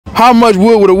How much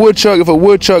wood would a woodchuck, if a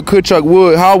woodchuck could chuck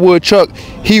wood, how would chuck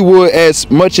he would as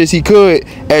much as he could,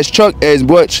 as chuck as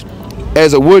much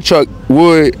as a woodchuck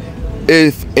would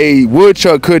if a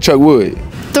woodchuck could chuck wood?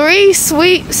 3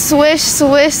 sweet swish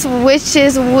swish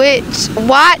witches which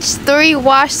watch 3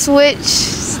 wash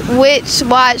switch which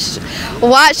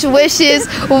watch wishes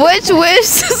which wish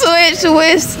switch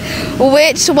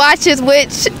which watches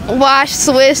which wash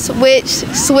swish which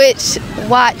switch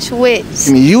watch which.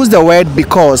 Use the word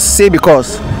because. Say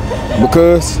because.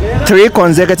 Because 3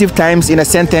 consecutive times in a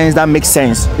sentence that makes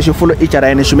sense. It should follow each other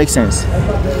and it should make sense.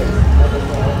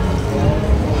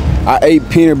 I ate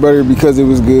peanut butter because it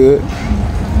was good.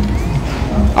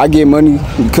 I get money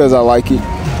because I like it.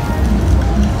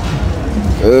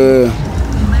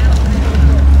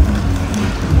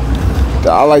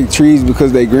 I like trees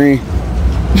because they green.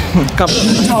 Talk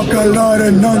a lot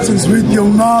of nonsense with your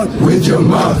mouth.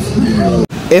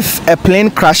 If a plane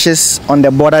crashes on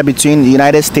the border between the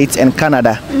United States and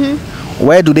Canada,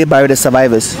 where do they bury the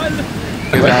survivors?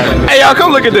 Hey y'all,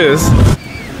 come look at this.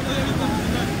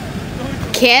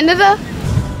 Canada?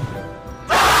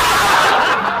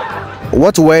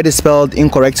 What word is spelled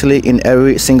incorrectly in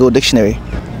every single dictionary?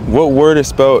 what word is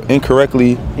spelled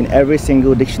incorrectly in every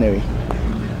single dictionary?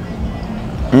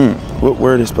 What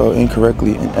word is spelled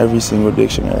incorrectly in every single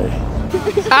dictionary?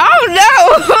 I don't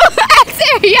know.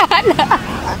 Ariana.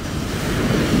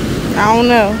 I don't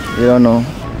know. You don't know?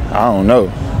 I don't know.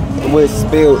 What's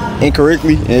spelled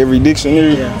incorrectly in every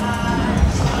dictionary? Yeah.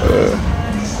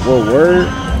 What word?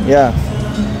 Yeah.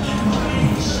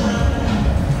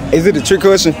 Is it a trick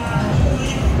question?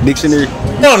 Dictionary.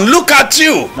 No, look at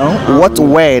you. No. What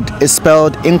word is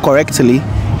spelled incorrectly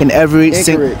in every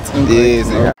single?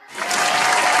 Yes.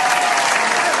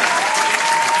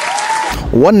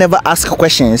 What never ask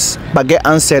questions but get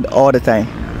answered all the time?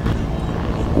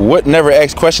 What never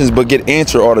asks questions but get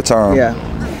answered all the time? Yeah.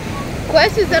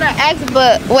 Questions that are asked,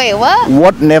 but wait, what?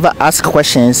 What never ask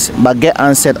questions but get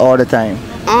answered all the time?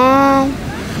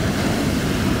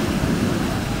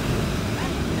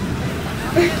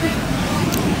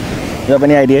 You have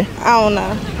any idea? I don't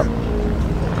know.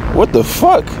 What the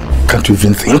fuck? Can't you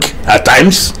even think at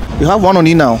times? You have one on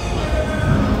you now.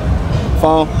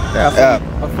 Phone.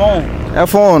 A phone. A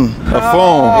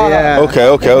phone. Yeah.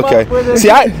 Okay. See,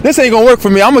 this ain't gonna work for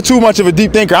me. I'm too much of a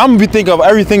deep thinker. I'm gonna be thinking of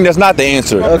everything that's not the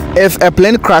answer. If a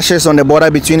plane crashes on the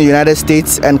border between the United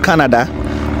States and Canada,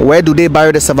 where do they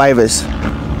bury the survivors?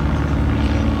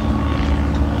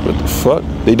 What the fuck?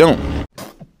 They don't.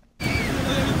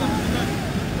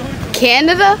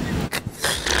 Canada?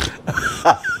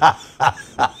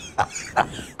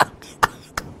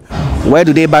 Where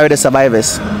do they bury the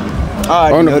survivors?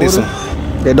 On the border.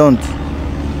 They don't.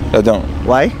 They don't.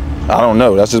 Why? I don't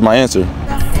know. That's just my answer.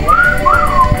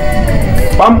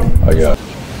 I got it.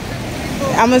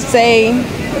 I'm gonna say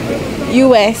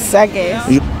U.S. I guess.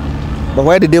 But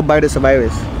where did they bury the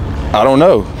survivors? I don't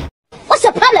know. What's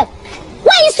the problem?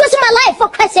 Why are you stressing my life, for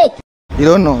Christ's sake? You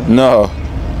don't know? No.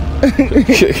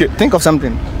 Think of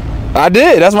something. I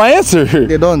did. That's my answer.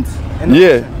 They don't.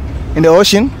 Yeah. In the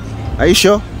ocean? Are you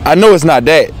sure? I know it's not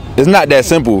that. It's not that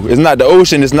simple. It's not the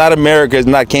ocean. It's not America. It's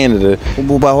not Canada.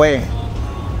 But where?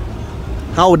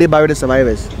 How would they bury the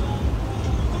survivors?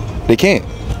 They can't.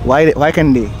 Why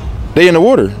can't they? They in the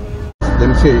water. Let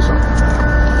me tell you something.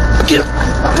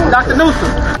 Dr.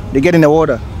 Newsom. They get in the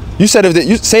water. You said if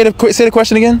you say the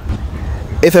question again.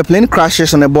 If a plane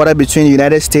crashes on the border between the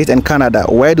United States and Canada,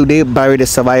 where do they bury the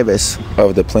survivors?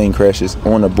 Of the plane crashes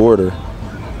on the border.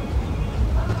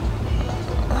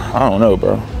 I don't know,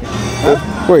 bro.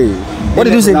 Wait. What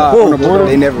did you say? On the border?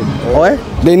 They never. What?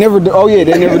 They never. Oh yeah,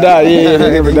 they never died. Yeah,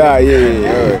 they never died.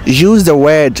 Yeah. Use the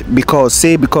word because.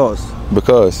 Say because.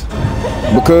 Because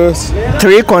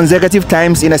 3 consecutive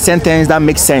times in a sentence that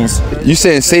makes sense. you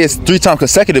saying say it 3 times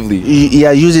consecutively.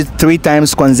 Yeah, use it 3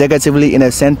 times consecutively in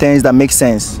a sentence that makes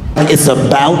sense. It's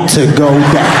about to go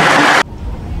down.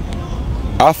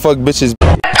 I fuck bitches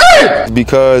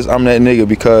because I'm that nigga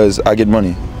because I get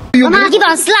money. I'm gonna give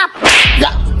her a slap.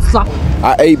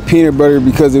 I ate peanut butter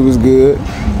because it was good.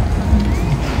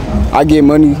 I get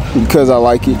money because I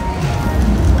like it.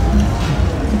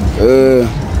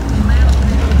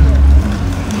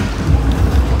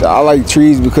 I like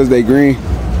trees because they green.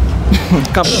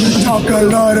 Talk a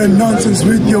lot of nonsense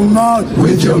with your mouth.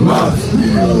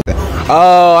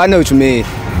 Oh, I know what you mean.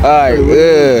 Alright,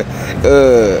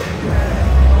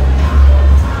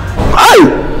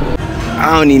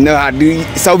 I don't even know how to do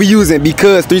it. So we using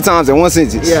because 3 times in one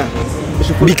sentence. Yeah.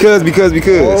 Because. You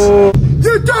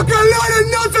talk a lot of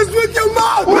nonsense with your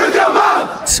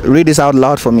mouth. Read this out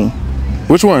loud for me.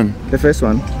 Which one? The first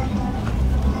one.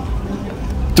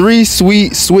 3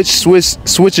 sweet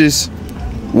switches.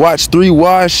 Watch 3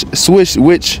 wash swish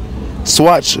which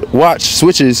swatch watch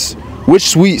switches. Which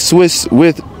sweet swiss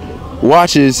with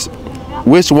watches.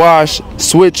 Which wash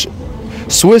switch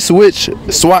swiss which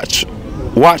swatch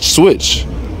watch switch.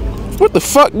 What the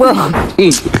fuck, bro?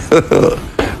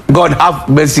 God have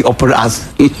mercy upon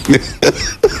us.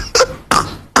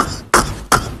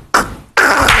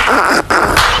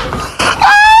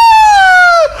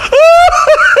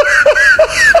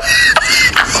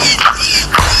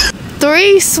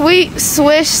 Three sweet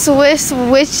swish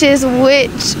witches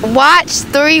which watch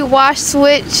 3 wash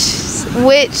switch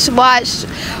which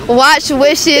watch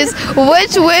wishes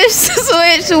which wish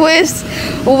switch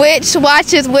which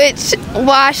watches which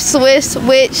wash swish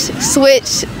which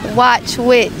switch watch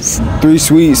which. 3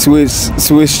 sweet swish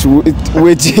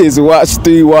witches watch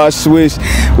 3 wash swish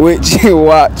which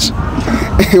watch.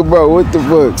 Bro, what the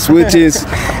fuck? Switches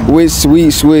which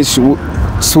sweet swish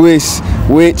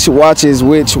which watches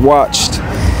which watched.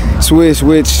 Swish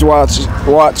which watch.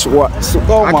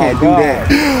 Oh my God. Do that.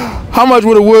 How much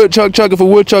would a woodchuck chuck if a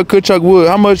woodchuck could chuck wood?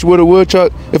 How much would a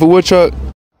woodchuck if a woodchuck?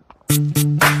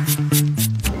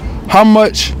 How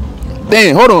much?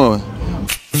 Damn, hold on.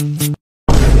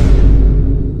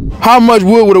 How much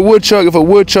wood would a woodchuck if a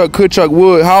woodchuck could chuck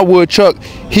wood? How would chuck?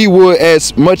 He would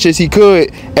as much as he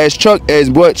could, as chuck as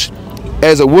much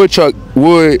as a woodchuck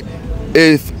would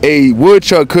if a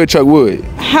woodchuck could chuck wood.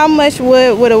 How much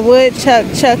wood would a woodchuck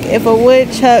chuck if a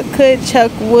woodchuck could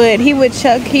chuck wood? He would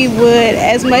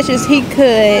as much as he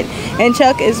could and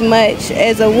chuck as much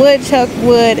as a woodchuck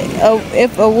would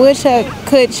if a woodchuck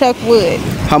could chuck wood.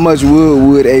 How much wood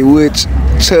would a woodchuck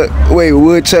chuck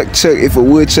if a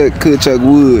woodchuck could chuck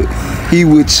wood? He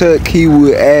would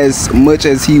as much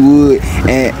as he would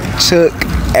and chuck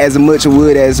as much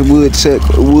wood as a woodchuck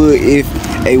would if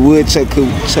a woodchuck could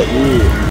chuck wood.